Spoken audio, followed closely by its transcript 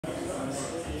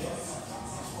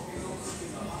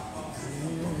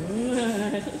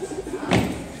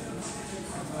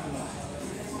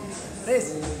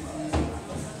Tres.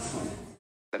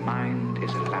 The mind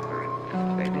is a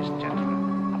labyrinth, ladies and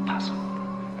gentlemen, a puzzle.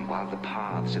 And while the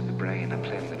paths of the brain are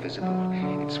plainly visible,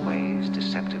 its ways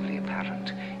deceptively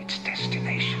apparent, its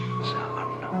destinations are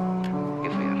unknown.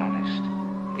 If we are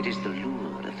honest, it is the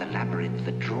lure of the labyrinth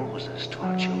that draws us to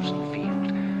our chosen field,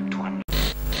 to unlock.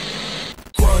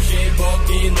 Crushing,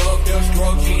 bucking up, they're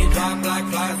structuring, drop like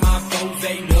flies, my foes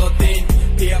ain't nothing.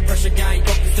 Peer pressure gang,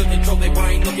 focus to control their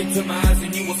brain. Look into my eyes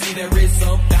and you will see there is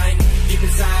something deep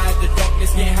inside. The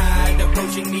darkness can't hide,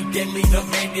 approaching me deadly, the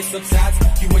madness subsides.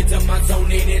 You enter my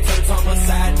zone and it turns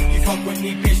homicide. You fuck with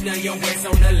me, bitch, now your ass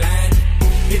on the line.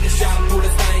 Hit the shop, pull the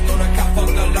thing on a cop, fuck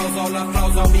the laws, all the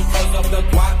flaws on because of the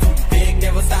guap. Too big,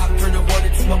 never stop, turn the word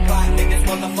into a plot. Let this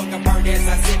motherfucker burn as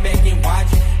I sit back and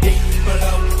watch. Deep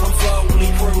below, I'm slowly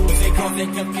cruising,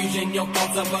 causing confusion, your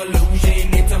thoughts of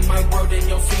illusion. Into my world and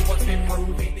you'll see what's been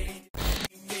proven.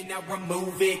 You cannot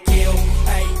remove it, kill,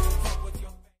 hey.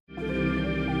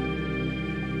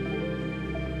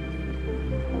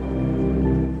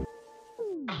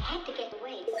 I had to get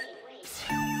away.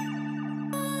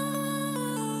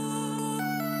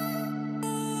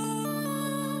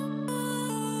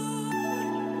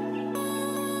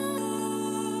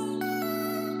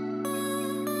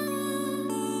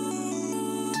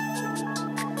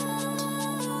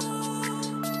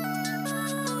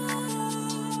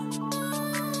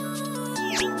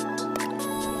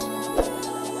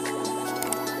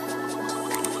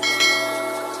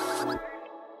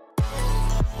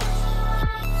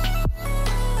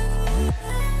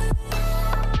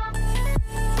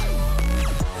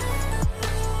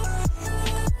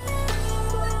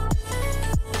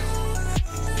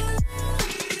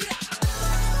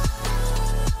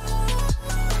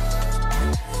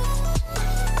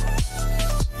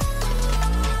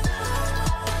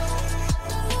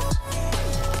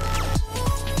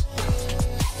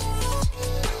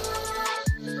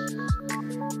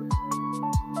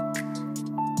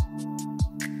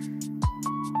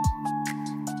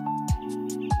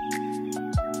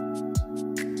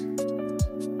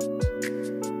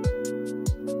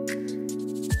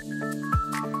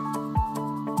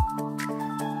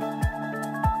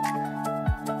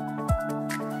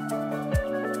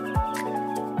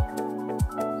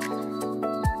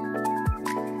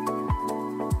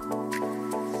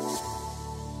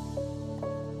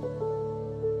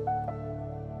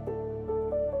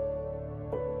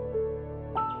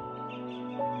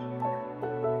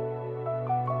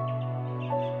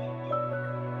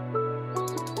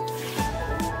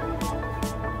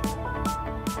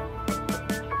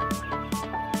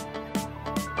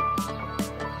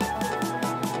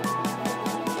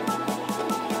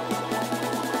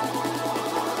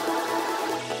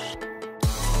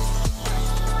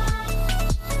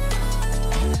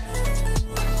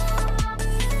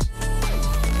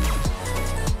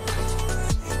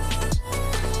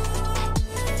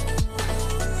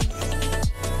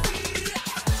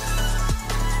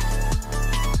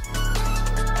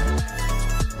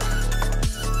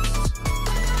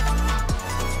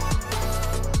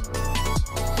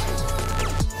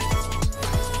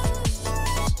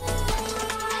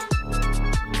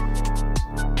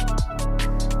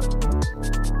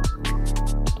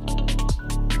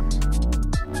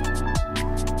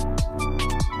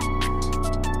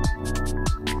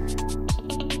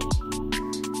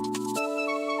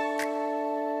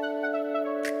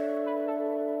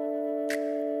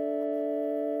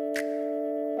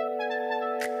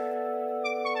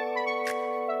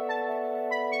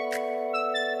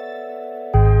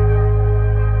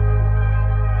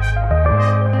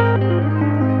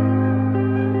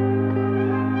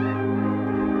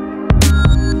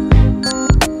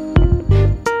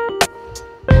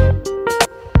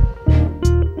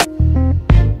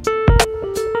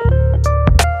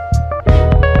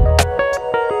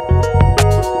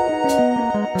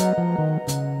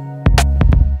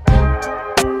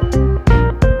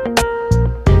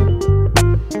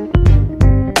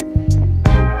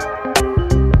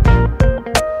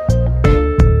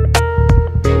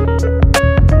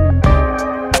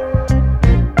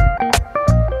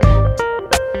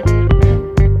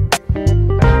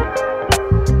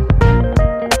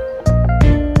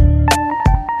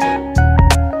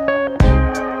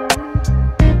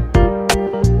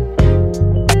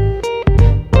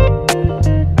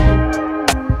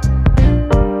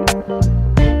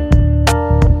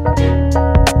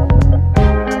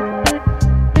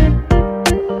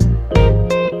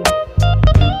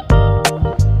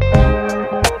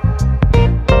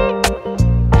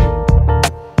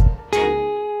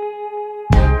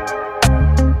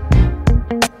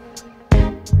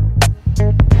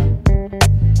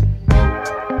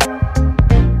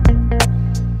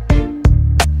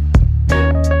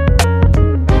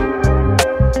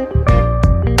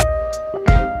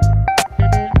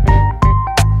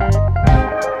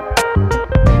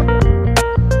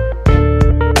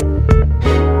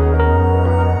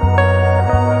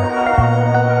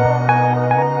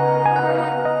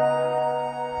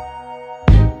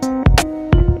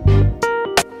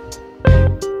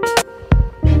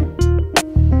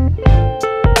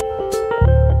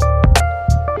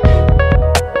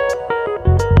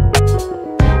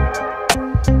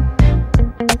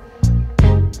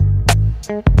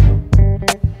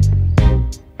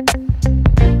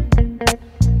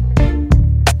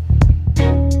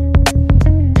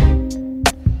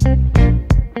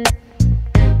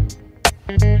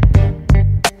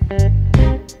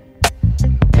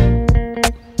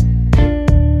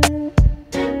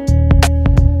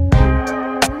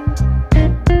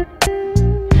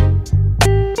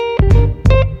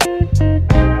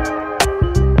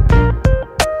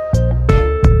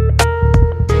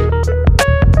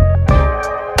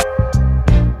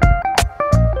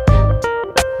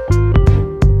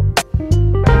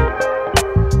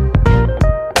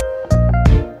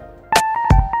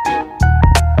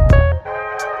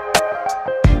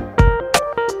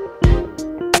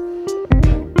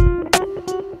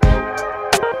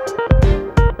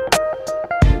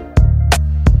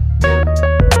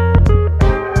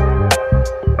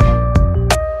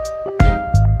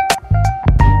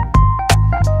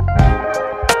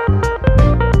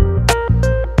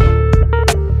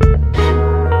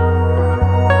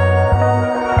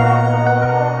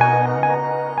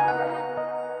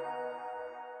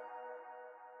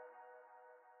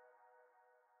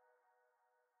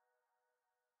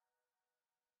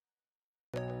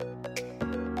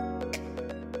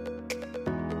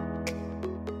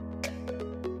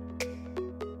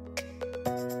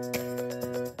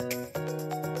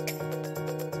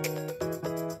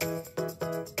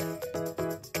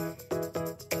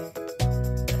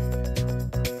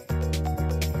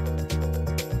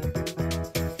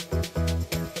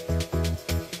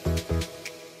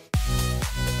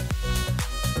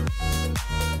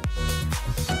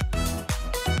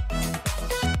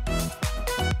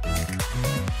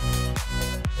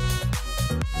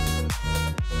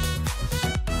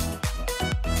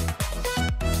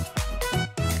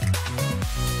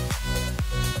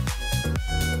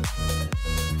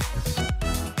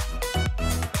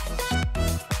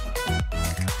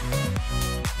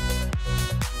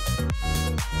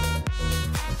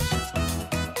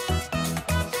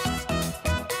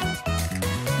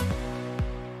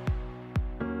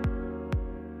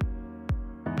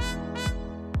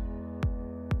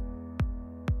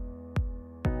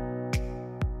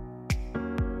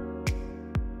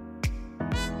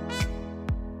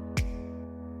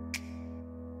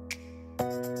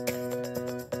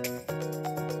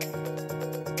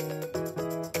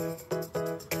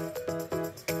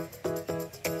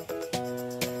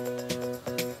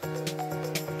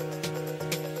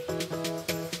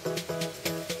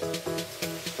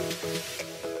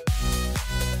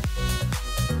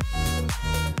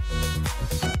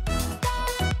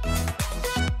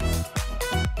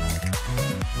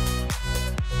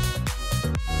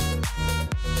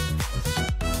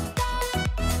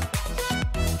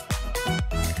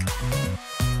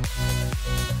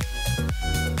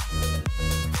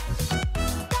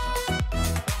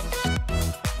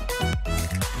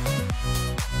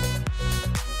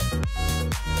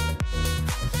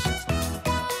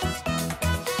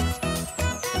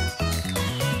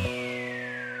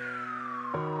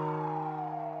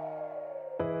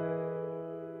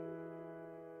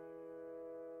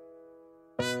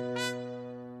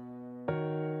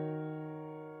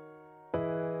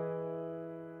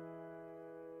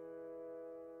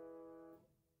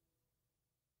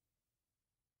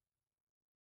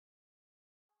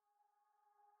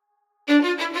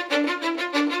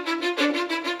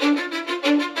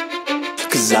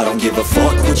 Cause I don't give a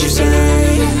fuck what you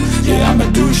say. Yeah,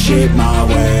 I'ma do shit my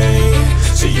way.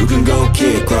 So you can go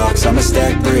kick rocks, I'ma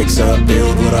stack bricks up,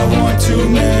 build what I want to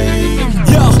make.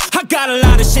 Yo, I got a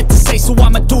lot of shit to say, so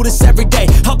I'ma do this every day.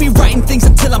 I'll be writing things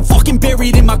until I'm fucking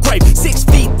buried in my grave. 6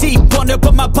 feet deep under,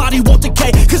 but my body won't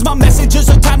decay. Cause my messages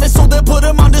are timeless, so they'll put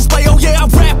them on display. Oh yeah, I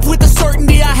rap with a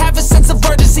certainty, I have a sense of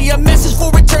urgency. A message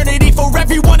for eternity, for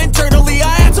everyone internally.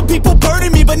 I had some people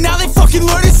burning me, but now they fucking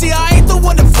learn to see I ain't the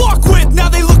one to fuck with, now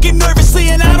they looking nervously.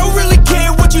 And I don't really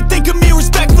care what you think of me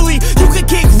respectfully. You can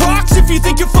kick rocks if you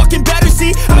think you're fucking better,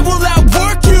 see. I will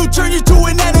outwork you, turn you to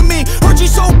an enemy. Hurt you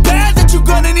so bad that you're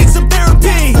gonna need some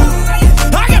therapy.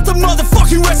 I got the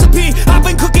motherfucking recipe. I've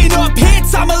been cooking up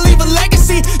hits, I'ma leave a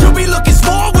legacy. You'll be looking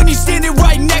small when you're standing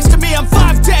right next to me. I'm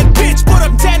 5'10", bitch, but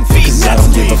I'm 10 feet. Cause I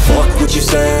don't give a fuck what you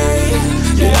say.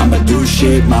 Yeah, I'ma do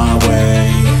shit my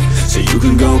way. So you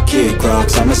can go kick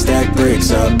rocks, I'ma stack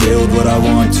bricks up, build what I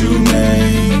want to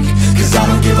make. Cause I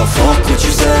don't give a fuck what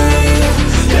you say.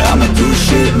 Yeah, I'ma do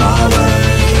shit my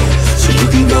way. So you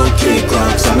can go kick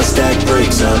rocks, I'ma stack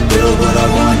bricks up, build what I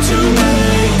want to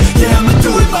make. Yeah, I'ma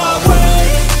do it my way.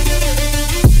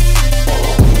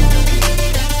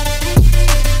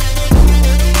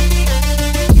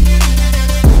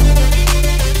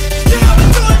 Yeah, I'ma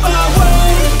do it my way.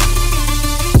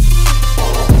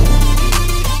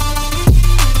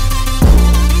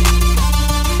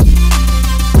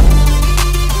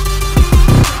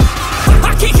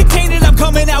 I can't contain it, I'm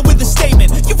coming out with a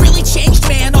statement. You really changed,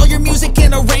 man, all your music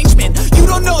and arrangement. You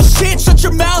don't know shit, shut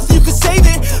your mouth, you can save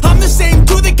it. I'm the same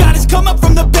dude that got his come up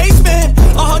from the basement.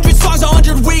 100 songs,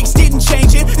 100 weeks, didn't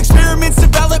change it. Experiments,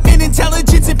 development,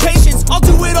 intelligence, and patience. I'll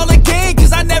do it all again,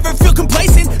 cause I never feel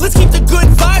complacent. Let's keep the good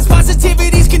vibes,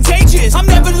 positivity's contagious. I'm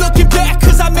never looking back,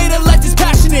 cause I made a life that's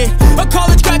passionate. A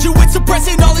college graduate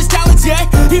suppressing all his talents, yeah.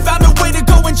 He found a way to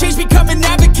go and change, become an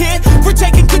advocate. For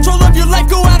taking control of your life,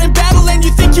 go out and battle. And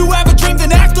you think you have a dream,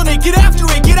 then act on it. Get after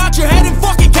it, get out your head and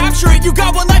fucking capture it. You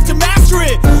got one life to master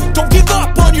it. Don't give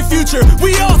up on your future,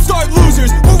 we all start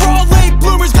losers. We're all late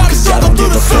bloomers, gotta struggle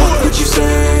through the sewer. What you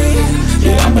say?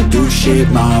 Yeah, I'ma do shit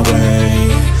my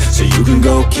way. So you can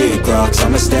go kick rocks,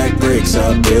 I'ma stack bricks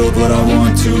up, build what I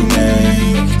want to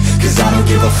make. Cause I don't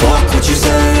give a fuck what you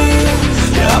say.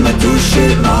 Yeah, I'ma do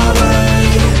shit my